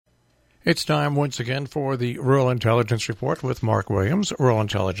It's time once again for the Rural Intelligence Report with Mark Williams,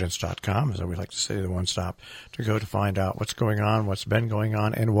 ruralintelligence.com, as we like to say, the one stop to go to find out what's going on, what's been going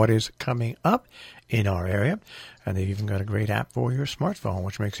on, and what is coming up in our area. And they've even got a great app for your smartphone,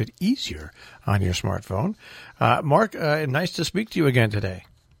 which makes it easier on your smartphone. Mark, nice to speak to you again today.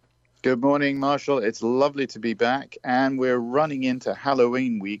 Good morning, Marshall. It's lovely to be back, and we're running into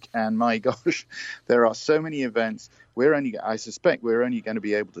Halloween week, and my gosh, there are so many events. I suspect we're only going to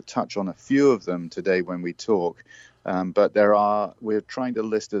be able to touch on a few of them today when we talk, but we're trying to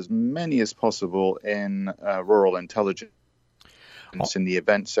list as many as possible in Rural Intelligence in the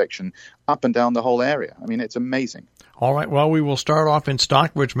event section up and down the whole area. I mean, it's amazing. All right. Well, we will start off in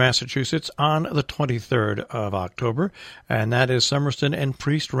Stockbridge, Massachusetts on the 23rd of October, and that is Summerston and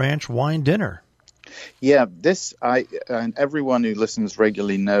Priest Ranch Wine Dinner. Yeah, and everyone who listens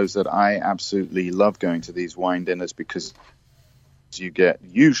regularly knows that I absolutely love going to these wine dinners because you get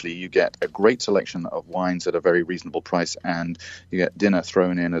a great selection of wines at a very reasonable price, and you get dinner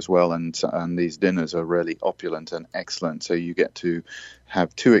thrown in as well, and these dinners are really opulent and excellent, so you get to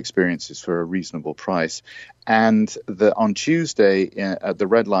have two experiences for a reasonable price. And on Tuesday at the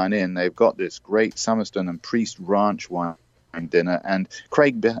Red Lion Inn, they've got this great Summerston and Priest Ranch wine dinner, and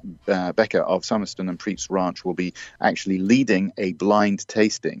Craig Becker of Summerston and Priest Ranch will be actually leading a blind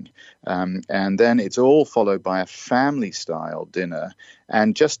tasting, and then it's all followed by a family-style dinner.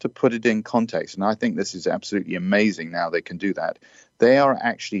 And just to put it in context, and I think this is absolutely amazing now they can do that, they are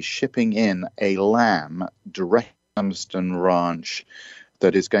actually shipping in a lamb direct from Summerston Ranch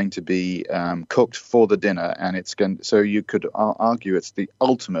that is going to be cooked for the dinner, and so you could argue it's the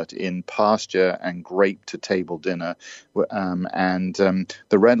ultimate in pasture and grape to table dinner. The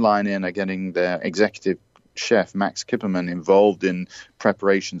Red Lion Inn are getting their executive chef Max Kipperman involved in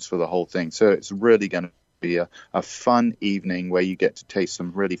preparations for the whole thing. So it's really going to be a fun evening where you get to taste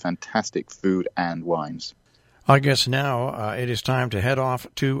some really fantastic food and wines. I guess now it is time to head off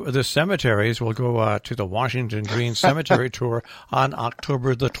to the cemeteries. We'll go to the Washington Green Cemetery Tour on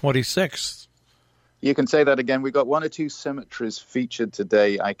October the 26th. You can say that again. We've got one or two cemeteries featured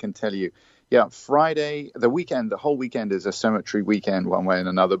today, I can tell you. Yeah, Friday, the whole weekend is a cemetery weekend one way and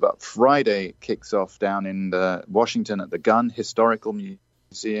another, but Friday kicks off down in Washington at the Gun Historical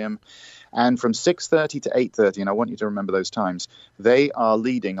Museum. And from 6:30 to 8:30, and I want you to remember those times, they are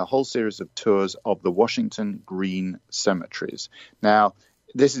leading a whole series of tours of the Washington Green cemeteries. Now,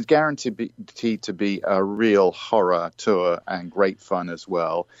 this is guaranteed to be a real horror tour and great fun as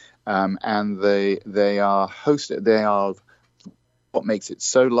well. And they are hosted. What makes it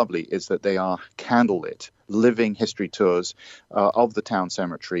so lovely is that they are candlelit, living history tours of the town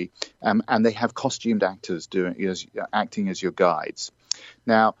cemetery, and they have costumed actors acting as your guides.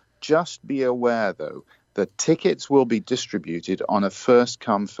 Now, just be aware, though, the tickets will be distributed on a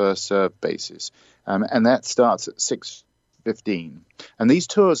first-come, first-served basis, and that starts at 6:15. And these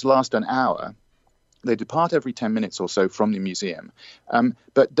tours last an hour. They depart every 10 minutes or so from the museum.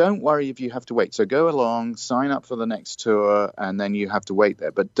 But don't worry if you have to wait. So go along, sign up for the next tour, and then you have to wait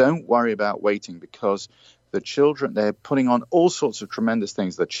there. But don't worry about waiting, because the children, they're putting on all sorts of tremendous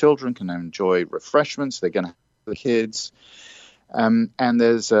things. The children can enjoy refreshments. They're going to have the kids. And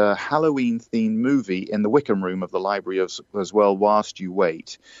there's a Halloween-themed movie in the Wickham Room of the library as well whilst you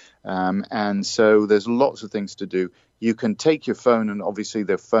wait. And so there's lots of things to do. You can take your phone, and obviously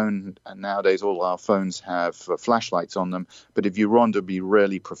and nowadays all our phones have flashlights on them. But if you want to be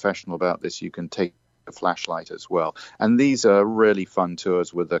really professional about this, you can take a flashlight as well. And these are really fun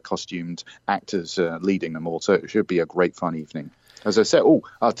tours with the costumed actors leading them all. So it should be a great fun evening. As I said,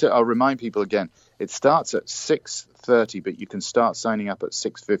 I'll remind people again, it starts at 6:30, but you can start signing up at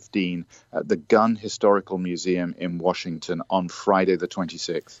 6:15 at the Gun Historical Museum in Washington on Friday the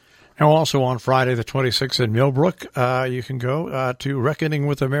 26th. And also on Friday the 26th in Millbrook, you can go to Reckoning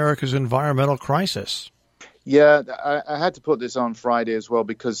with America's Environmental Crisis. Yeah, I had to put this on Friday as well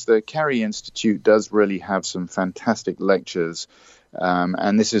because the Carey Institute does really have some fantastic lectures,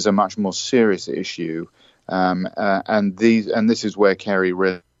 and this is a much more serious issue. And this is where Carey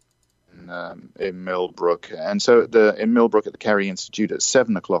really in Millbrook. And so in Millbrook at the Carey Institute at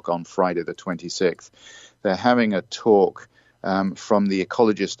 7:00 on Friday the 26th, they're having a talk from the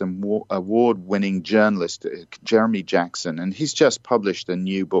ecologist and award-winning journalist Jeremy Jackson. And he's just published a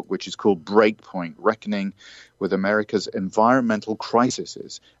new book, which is called Breakpoint, Reckoning with America's Environmental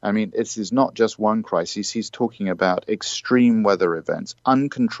Crises. I mean, this is not just one crisis. He's talking about extreme weather events,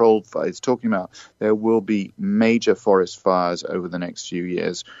 uncontrolled fires. He's talking about there will be major forest fires over the next few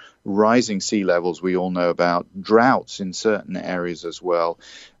years, rising sea levels we all know about, droughts in certain areas as well.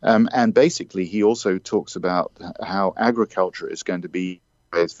 And basically, he also talks about how agriculture is going to be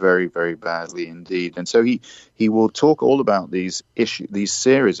ways very, very badly indeed. And so he will talk all about these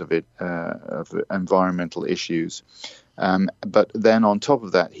series of environmental issues. But then on top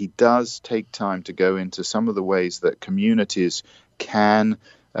of that, he does take time to go into some of the ways that communities can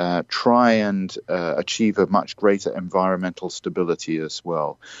try and achieve a much greater environmental stability as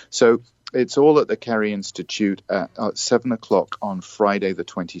well. So it's all at the Carey Institute at 7 o'clock on Friday the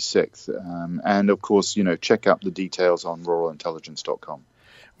 26th. And of course, check out the details on ruralintelligence.com.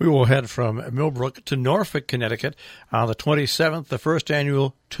 We will head from Millbrook to Norfolk, Connecticut on the 27th, the first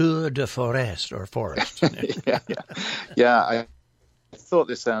annual Tour de Forest, or Forest. I thought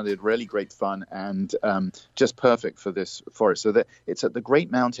this sounded really great fun and just perfect for this forest. So it's at the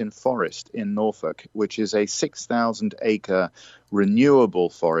Great Mountain Forest in Norfolk, which is a 6,000-acre renewable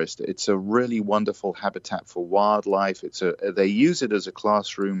forest. It's a really wonderful habitat for wildlife. They use it as a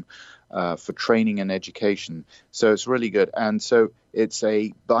classroom for training and education. So it's really good. And so it's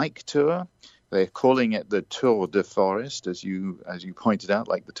a bike tour. They're calling it the Tour de Forest, as you pointed out,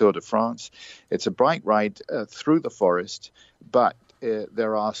 like the Tour de France. It's a bike ride through the forest, but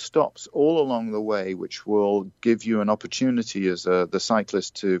there are stops all along the way which will give you an opportunity as the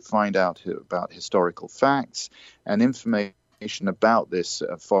cyclist to find out about historical facts and information about this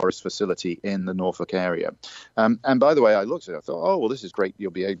forest facility in the Norfolk area. And by the way, I looked at it, I thought, oh, well, this is great.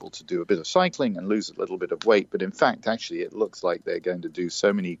 You'll be able to do a bit of cycling and lose a little bit of weight. But in fact, actually, it looks like they're going to do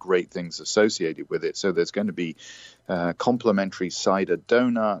so many great things associated with it. So there's going to be complimentary cider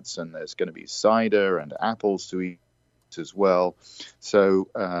donuts, and there's going to be cider and apples to eat as well. So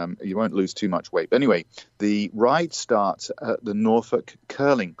you won't lose too much weight. But anyway, the ride starts at the Norfolk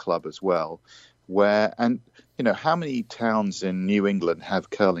Curling Club as well, how many towns in New England have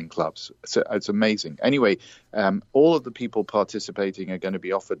curling clubs? So it's amazing. Anyway, all of the people participating are going to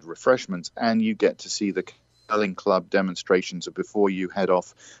be offered refreshments, and you get to see the curling club demonstrations before you head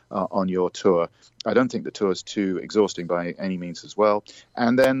off on your tour. I don't think the tour is too exhausting by any means as well.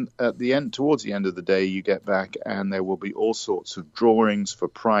 And then at the end, towards the end of the day, you get back, and there will be all sorts of drawings for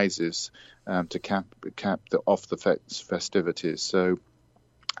prizes to cap off the festivities. So.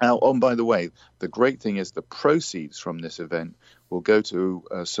 By the way, the great thing is the proceeds from this event will go to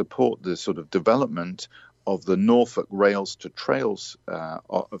support the sort of development of the Norfolk Rails to Trails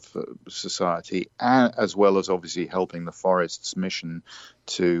Society, as well as obviously helping the forest's mission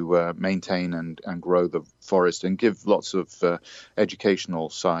to maintain and grow the forest and give lots of educational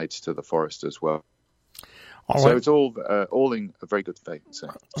sides to the forest as well. So it's all in a very good faith. So,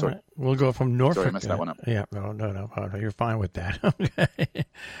 sorry. Right. We'll go from Norfolk. Sorry, I messed that one up. Yeah, no, you're fine with that. Okay.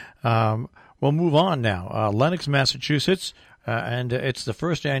 We'll move on now. Lenox, Massachusetts, and it's the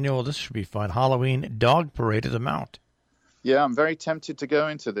first annual, this should be fun, Halloween Dog Parade at the Mount. Yeah, I'm very tempted to go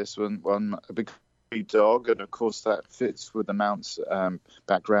into this one because dog, and of course that fits with the Mount's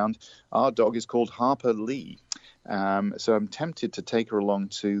background. Our dog is called Harper Lee. So I'm tempted to take her along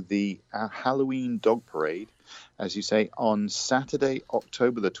to the Halloween Dog Parade, as you say, on Saturday,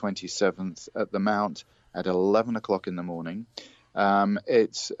 October the 27th at the Mount at 11 o'clock in the morning.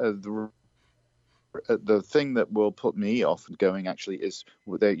 It's the thing that will put me off going actually is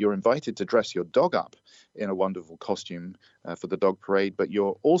that you're invited to dress your dog up in a wonderful costume for the dog parade, but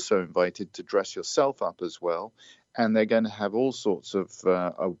you're also invited to dress yourself up as well. And they're going to have all sorts of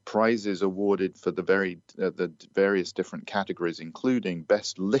prizes awarded for the various different categories, including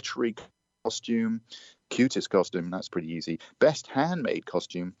best literary costume, cutest costume, that's pretty easy, best handmade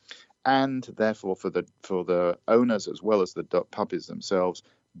costume, and therefore for the owners as well as the puppies themselves,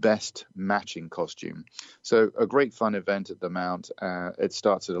 best matching costume. So a great fun event at the Mount. It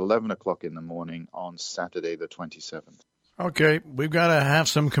starts at 11 o'clock in the morning on Saturday the 27th. Okay, we've got to have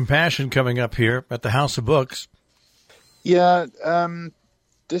some compassion coming up here at the House of Books. Yeah,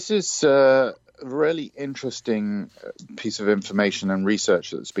 this is a really interesting piece of information and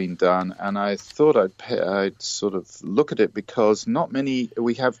research that's been done, and I thought I'd sort of look at it because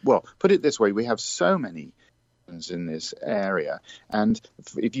put it this way, we have so many in this area, and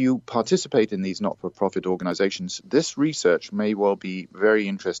if you participate in these not-for-profit organizations, this research may well be very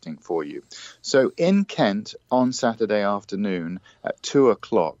interesting for you. So in Kent on Saturday afternoon at 2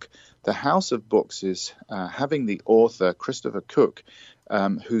 o'clock, the House of Books is having the author Christopher Cook,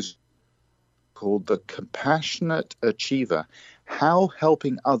 who's called The Compassionate Achiever, How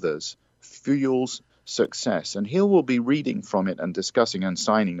Helping Others Fuels Success. And he will be reading from it and discussing and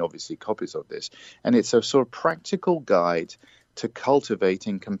signing, obviously, copies of this. And it's a sort of practical guide to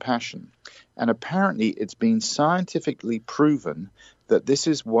cultivating compassion. And apparently it's been scientifically proven that this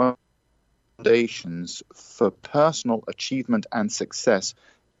is one of the foundations for personal achievement and success,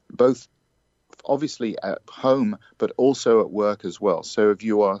 both obviously at home, but also at work as well. So if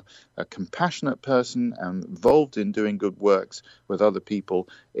you are a compassionate person and involved in doing good works with other people,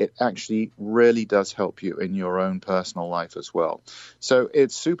 it actually really does help you in your own personal life as well. So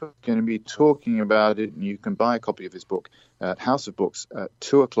it's super going to be talking about it, and you can buy a copy of his book at House of Books at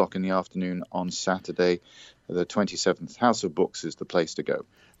 2 o'clock in the afternoon on Saturday, the 27th. House of Books is the place to go.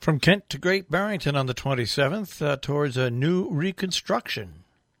 From Kent to Great Barrington on the 27th towards a new reconstruction.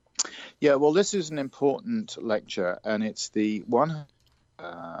 Yeah, well, this is an important lecture, and it's the one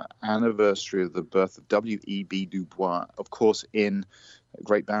anniversary of the birth of W.E.B. Du Bois, of course, in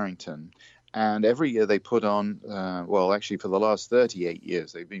Great Barrington. And every year they put on, well, actually for the last 38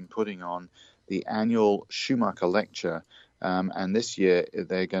 years, they've been putting on the annual Schumacher Lecture. And this year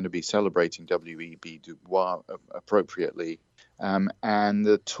they're going to be celebrating W.E.B. Du Bois appropriately. And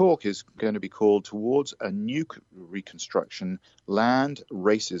the talk is going to be called Towards a New Reconstruction, Land,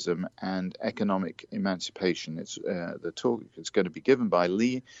 Racism, and Economic Emancipation. The talk is going to be given by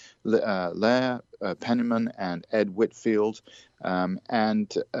Lair Penniman and Ed Whitfield,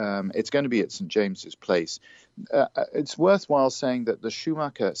 and it's going to be at St. James's Place. It's worthwhile saying that the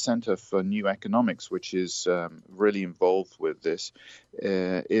Schumacher Center for New Economics, which is really involved with this,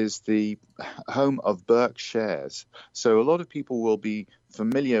 is the home of Burke Shares. So a lot of people will be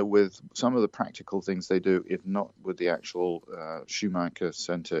familiar with some of the practical things they do, if not with the actual Schumacher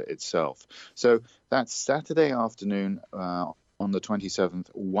Center itself. So that's Saturday afternoon on the 27th,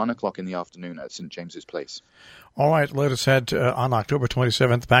 1 o'clock in the afternoon at St. James's Place. All right, let us head on October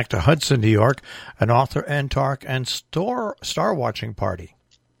 27th back to Hudson, New York, an author, Antark, and star watching party.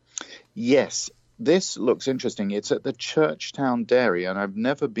 Yes, this looks interesting. It's at the Churchtown Dairy, and I've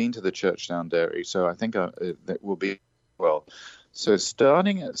never been to the Churchtown Dairy, so I think that will be well. So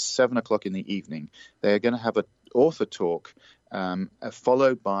starting at 7 o'clock in the evening, they're going to have an author talk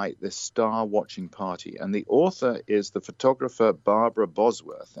followed by the star watching party. And the author is the photographer Barbara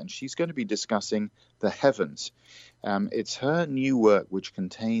Bosworth, and she's going to be discussing the heavens. It's her new work which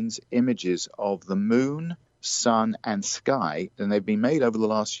contains images of the moon, sun, and sky, and they've been made over the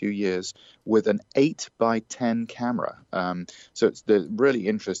last few years with an 8x10 camera. So it's really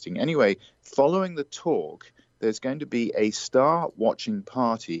interesting. Anyway, following the talk, there's going to be a star watching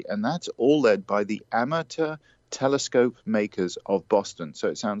party, and that's all led by the Amateur Telescope Makers of Boston. So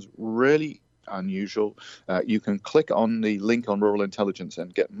it sounds really unusual. You can click on the link on Rural Intelligence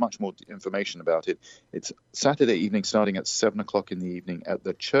and get much more information about it. It's Saturday evening starting at 7 o'clock in the evening at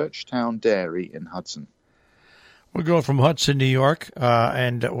the Churchtown Dairy in Hudson. We're going from Hudson, New York,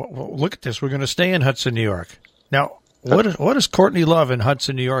 and look at this. We're going to stay in Hudson, New York. Now, what does Courtney Love and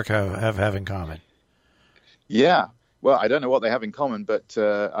Hudson, New York have in common? Yeah. Well, I don't know what they have in common, but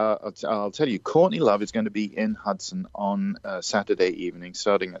I'll tell you, Courtney Love is going to be in Hudson on Saturday evening,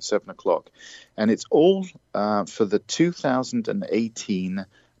 starting at 7 o'clock. And it's all for the 2018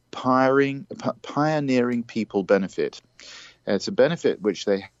 Pioneering People Benefit. It's a benefit which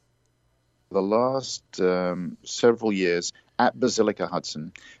they the last several years at Basilica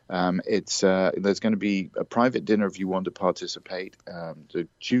Hudson. There's going to be a private dinner if you want to participate.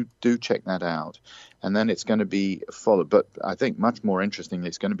 Do check that out. And then it's going to be followed, but I think much more interestingly,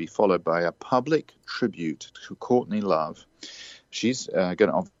 it's going to be followed by a public tribute to Courtney Love. She's going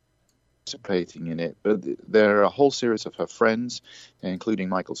to participating in it, but there are a whole series of her friends, including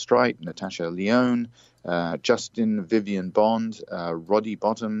Michael Strite, Natasha Lyonne, Justin Vivian Bond, Roddy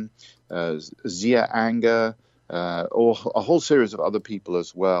Bottom, Zia Anger, or a whole series of other people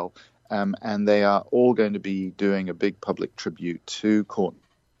as well. And they are all going to be doing a big public tribute to Courtney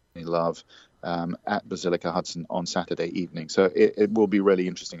Love at Basilica Hudson on Saturday evening. So it will be really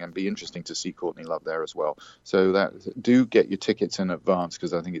interesting, and be interesting to see Courtney Love there as well. So do get your tickets in advance,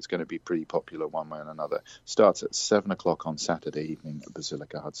 because I think it's going to be pretty popular one way or another. Starts at 7 o'clock on Saturday evening at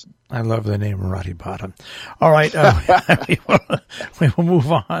Basilica Hudson. I love the name Roddy Bottom. All right, we will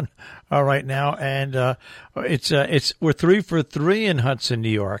move on. All right now, and we're 3 for 3 in Hudson, New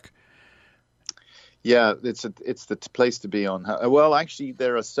York. Yeah, it's the place to be on. Well, actually,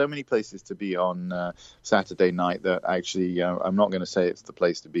 there are so many places to be on Saturday night that actually I'm not going to say it's the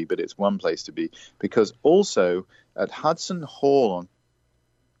place to be, but it's one place to be, because also at Hudson Hall on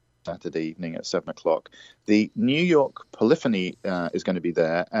Saturday evening at 7 o'clock, the New York Polyphony is going to be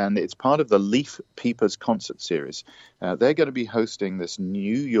there, and it's part of the Leaf Peepers concert series. They're going to be hosting this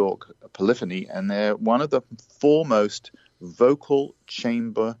New York Polyphony, and they're one of the foremost vocal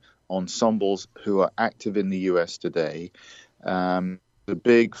chamber ensembles who are active in the U.S. today. The a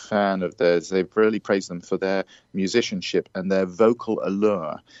big fan of theirs. They've really praised them for their musicianship and their vocal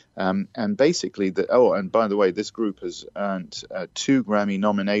allure. And basically, and by the way, this group has earned 2 Grammy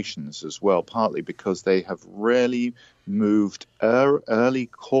nominations as well, partly because they have really moved early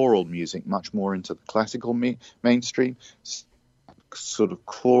choral music much more into the classical mainstream, sort of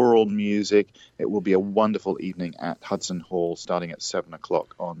choral music. It will be a wonderful evening at Hudson Hall starting at 7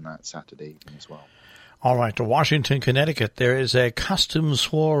 o'clock on that Saturday evening as well. All right, to Washington, Connecticut, there is a costume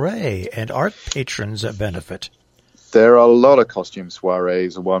soiree and art patrons benefit. There are a lot of costume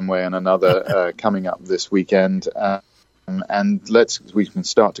soirees, one way and another, coming up this weekend, and we can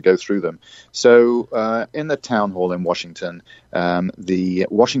start to go through them. So, in the town hall in Washington, the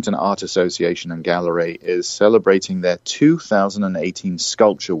Washington Art Association and Gallery is celebrating their 2018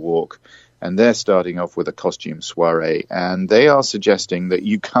 Sculpture Walk, and they're starting off with a costume soiree, and they are suggesting that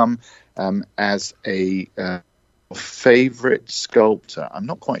you come as a favorite sculptor. I'm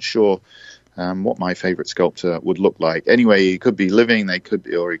not quite sure what my favorite sculptor would look like. Anyway, he could be living, they could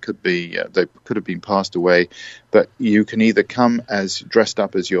have been passed away, but you can either come as dressed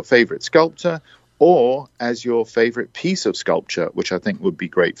up as your favorite sculptor or as your favorite piece of sculpture, which I think would be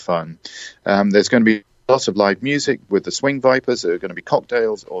great fun. There's going to be lots of live music with the Swing Vipers. There are going to be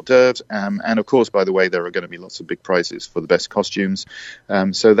cocktails, hors d'oeuvres, and of course, by the way, there are going to be lots of big prizes for the best costumes.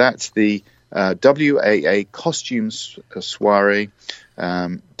 So that's the WAA Costumes Soiree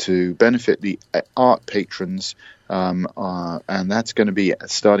to benefit the art patrons, and that's going to be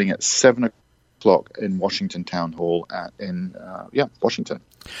starting at 7 o'clock in Washington Town Hall in Washington.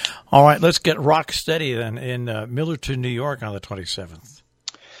 All right, let's get rock steady then in Millerton, New York on the 27th.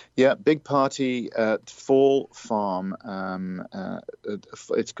 Yeah, big party at Fall Farm.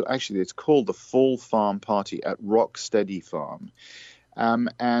 It's called the Fall Farm Party at Rocksteady Farm,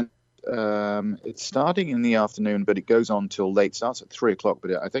 and it's starting in the afternoon, but it goes on till late. Starts at 3 o'clock,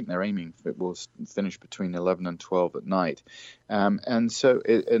 but I think they're aiming it will finish between 11 and 12 at night. And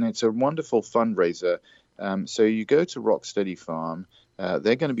it's a wonderful fundraiser. So you go to Rocksteady Farm.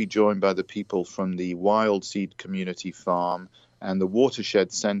 They're going to be joined by the people from the Wild Seed Community Farm and the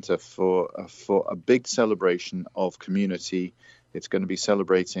Watershed Center for a big celebration of community. It's going to be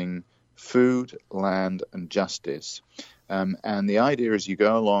celebrating food, land, and justice. And the idea is you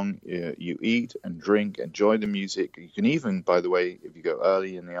go along, you eat and drink, enjoy the music. You can even, by the way, if you go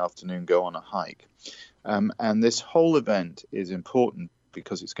early in the afternoon, go on a hike. And this whole event is important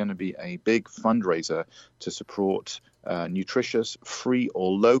because it's going to be a big fundraiser to support nutritious, free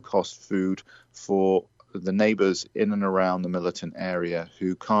or low-cost food for the neighbors in and around the Millerton area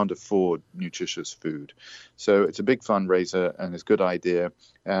who can't afford nutritious food. So it's a big fundraiser and it's a good idea.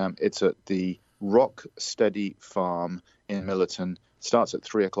 It's at the Rocksteady Farm in Millerton. Starts at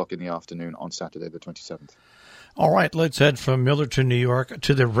 3 o'clock in the afternoon on Saturday the 27th. All right, let's head from Millerton, New York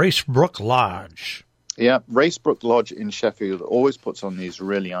to the Racebrook Lodge. Yeah, Racebrook Lodge in Sheffield always puts on these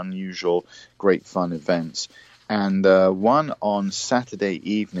really unusual, great fun events. And one on Saturday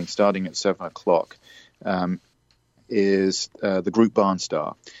evening starting at 7 o'clock is the group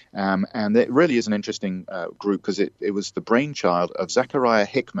Barnstar. And it really is an interesting group because it was the brainchild of Zachariah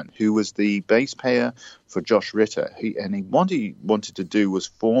Hickman, who was the bass player for Josh Ritter. What he wanted to do was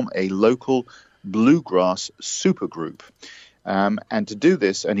form a local bluegrass supergroup. And to do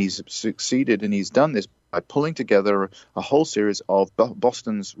this, and he's succeeded, and he's done this by pulling together a whole series of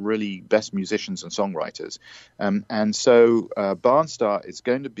Boston's really best musicians and songwriters. And so Barnstar is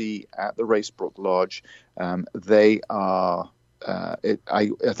going to be at the Racebrook Lodge. They are, I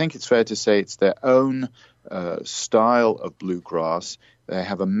think it's fair to say it's their own style of bluegrass. They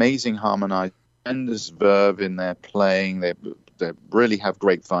have amazing harmonized, tremendous verve in their playing. They really have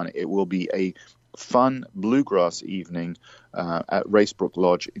great fun. It will be a fun bluegrass evening at Racebrook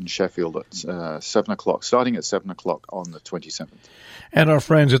Lodge in Sheffield at 7 o'clock, starting at 7 o'clock on the 27th. And our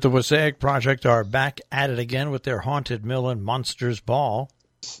friends at the Wassaic Project are back at it again with their Haunted Mill and Monsters Ball.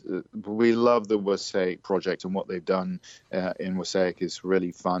 We love the Wassaic Project, and what they've done in Wassaic is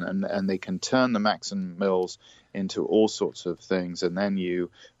really fun, and they can turn the Maxon Mills into all sorts of things, and then you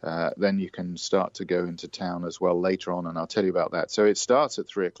can start to go into town as well later on, and I'll tell you about that. So it starts at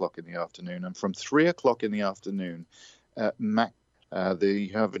 3 o'clock in the afternoon, and from 3 o'clock in the afternoon, you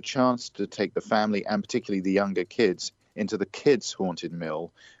have a chance to take the family and particularly the younger kids into the Kids Haunted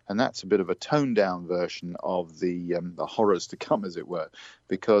Mill, and that's a bit of a toned-down version of the horrors to come, as it were,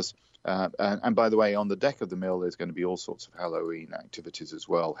 because and by the way, on the deck of the mill, there's going to be all sorts of Halloween activities as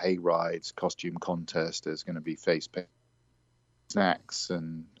well, hay rides, costume contests, there's going to be face paint, snacks,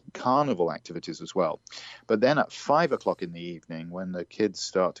 and carnival activities as well. But then at 5 o'clock in the evening, when the kids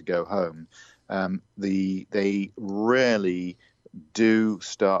start to go home, they really do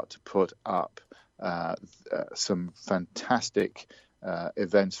start to put up some fantastic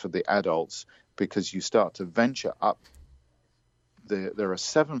events for the adults, because you start to venture up. There are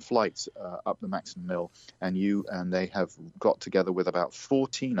 7 flights up the Maxim Mill, and they have got together with about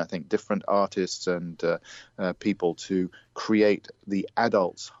 14, I think, different artists and people to create the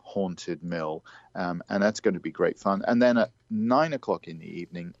adults haunted mill, and that's going to be great fun. And then at 9 o'clock in the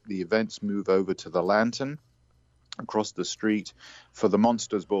evening, the events move over to the Lantern across the street for the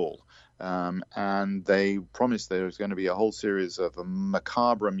Monsters Ball. And they promised there's going to be a whole series of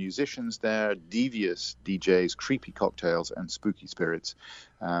macabre musicians there, devious DJs, creepy cocktails, and spooky spirits.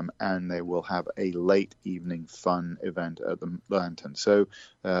 And they will have a late evening fun event at the Lantern. So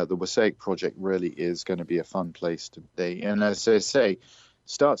the Wassaic Project really is going to be a fun place to be. And as I say,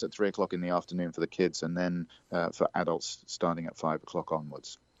 starts at 3 o'clock in the afternoon for the kids, and then for adults starting at 5 o'clock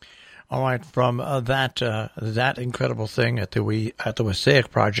onwards. All right, from that incredible thing at the Wassaic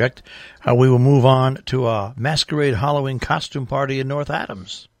Project, we will move on to a masquerade Halloween costume party in North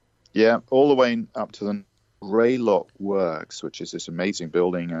Adams. Yeah, all the way up to the Greylock Works, which is this amazing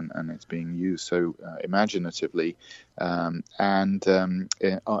building, and it's being used so imaginatively. It's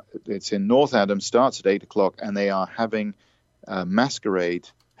in North Adams, starts at 8 o'clock, and they are having a masquerade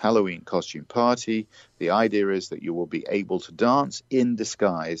Halloween costume party. The idea is that you will be able to dance in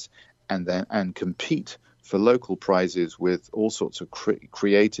disguise and compete for local prizes with all sorts of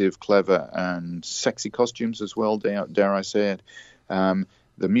creative, clever, and sexy costumes as well, dare I say it.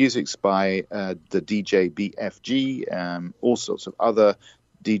 The music's by the DJ BFG. All sorts of other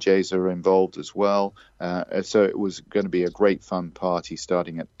DJs are involved as well. So it was going to be a great fun party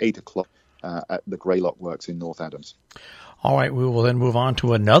starting at 8 o'clock at the Greylock Works in North Adams. All right, we will then move on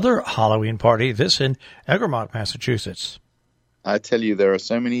to another Halloween party, this in Egremont, Massachusetts. I tell you, there are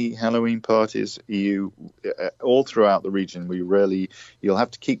so many Halloween parties all throughout the region. You'll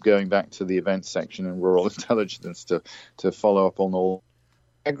have to keep going back to the events section in Rural Intelligence to follow up on all.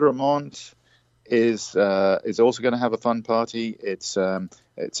 Egremont is also going to have a fun party. It's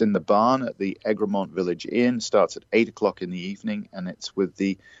in the barn at the Egremont Village Inn. Starts at 8 o'clock in the evening, and it's with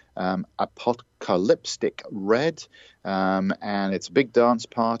the Apocalyptic Red, and it's a big dance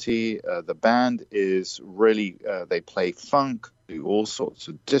party. The band is really they play funk, do all sorts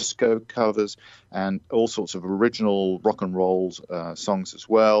of disco covers, and all sorts of original rock and roll songs as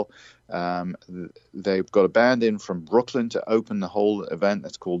well. They've got a band in from Brooklyn to open the whole event.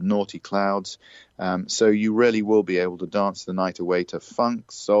 That's called Naughty Clouds. So you really will be able to dance the night away to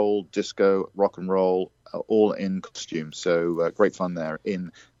funk, soul, disco, rock and roll, all in costume. So great fun there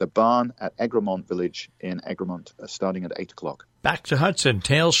in the barn at Egremont Village in Egremont, starting at 8 o'clock. Back to Hudson.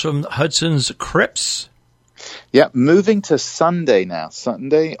 Tales from Hudson's Crypts. Yeah, moving to Sunday now.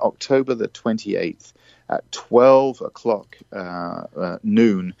 Sunday, October the 28th at 12 o'clock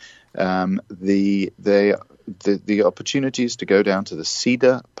noon. The opportunities to go down to the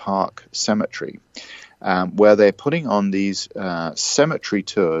Cedar Park Cemetery, where they're putting on these cemetery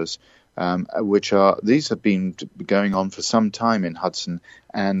tours, these have been going on for some time in Hudson,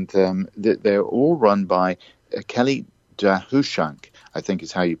 and they're all run by Kelly Dahushank, I think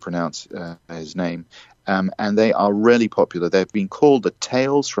is how you pronounce his name, and they are really popular. They've been called the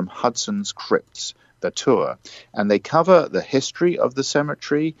Tales from Hudson's Crypts, the tour, and they cover the history of the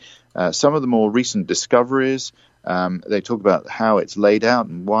cemetery, some of the more recent discoveries. They talk about how it's laid out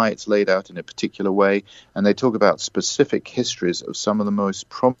and why it's laid out in a particular way, and they talk about specific histories of some of the most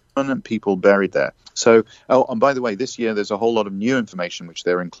prominent people buried there. So, and by the way, this year there's a whole lot of new information which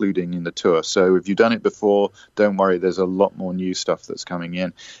they're including in the tour. So if you've done it before, don't worry, there's a lot more new stuff that's coming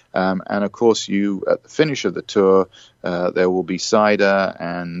in. And of course, at the finish of the tour, there will be cider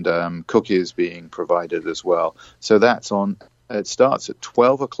and cookies being provided as well. So that's on. It starts at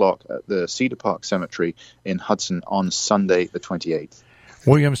 12 o'clock at the Cedar Park Cemetery in Hudson on Sunday, the 28th.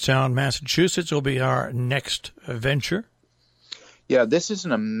 Williamstown, Massachusetts will be our next venture. Yeah, this is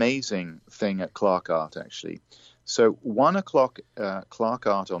an amazing thing at Clark Art, actually. So 1 o'clock, Clark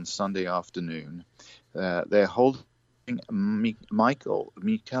Art on Sunday afternoon. They're holding Michael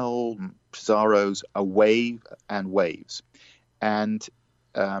Pizarro's A Wave and Waves. And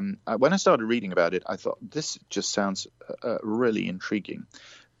when I started reading about it, I thought this just sounds really intriguing.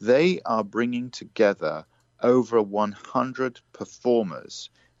 They are bringing together over 100 performers,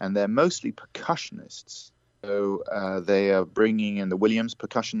 and they're mostly percussionists. So they are bringing in the Williams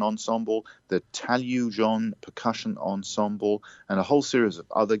Percussion Ensemble, the Talujon Percussion Ensemble, and a whole series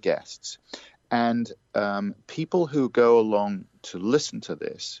of other guests. And people who go along to listen to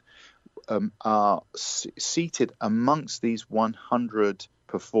this are seated amongst these 100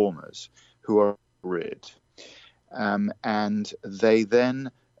 performers who are grid. and they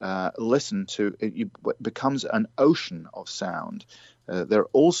then listen to it. It becomes an ocean of sound. There are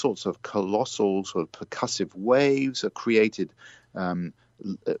all sorts of colossal sort of percussive waves are created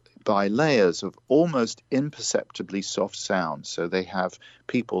by layers of almost imperceptibly soft sound. So they have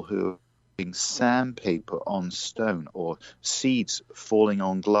people who are putting sandpaper on stone, or seeds falling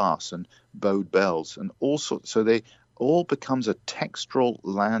on glass, and bowed bells, and all sorts. So they all becomes a textural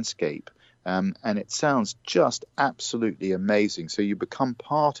landscape. And it sounds just absolutely amazing. So you become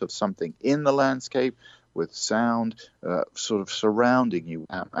part of something in the landscape with sound sort of surrounding you,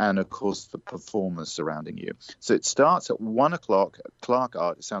 and of course the performers surrounding you. So it starts at 1 o'clock at Clark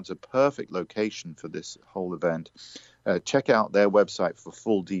Art. It sounds a perfect location for this whole event. Check out their website for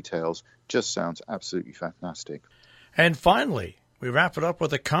full details. Just sounds absolutely fantastic. And finally, we wrap it up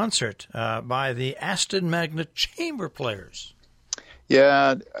with a concert by the Aston Magna Chamber Players.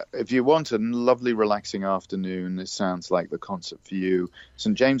 Yeah, if you want a lovely, relaxing afternoon, this sounds like the concert for you.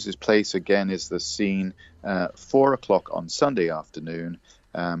 St. James's Place, again, is the scene, 4 o'clock on Sunday afternoon.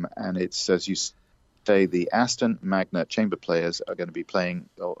 And it's, as you say, the Aston Magna Chamber Players are going to be playing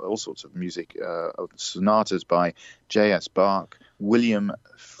all sorts of music, sonatas by J.S. Bach, Wilhelm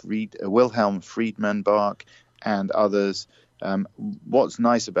Friedman Bach, and others. What's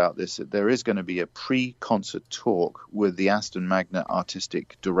nice about this, there is going to be a pre-concert talk with the Aston Magna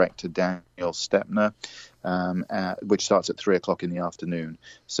artistic director Daniel Stepner, which starts at 3 o'clock in the afternoon.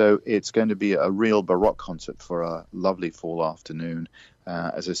 So it's going to be a real Baroque concert for a lovely fall afternoon.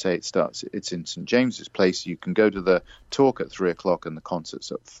 As I say, it's in St. James's Place. You can go to the talk at 3 o'clock and the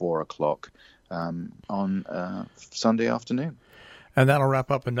concert's at 4 o'clock on Sunday afternoon. And that'll wrap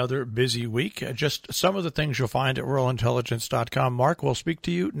up another busy week. Just some of the things you'll find at RuralIntelligence.com. Mark, we'll speak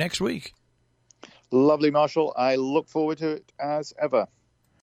to you next week. Lovely, Marshall. I look forward to it as ever.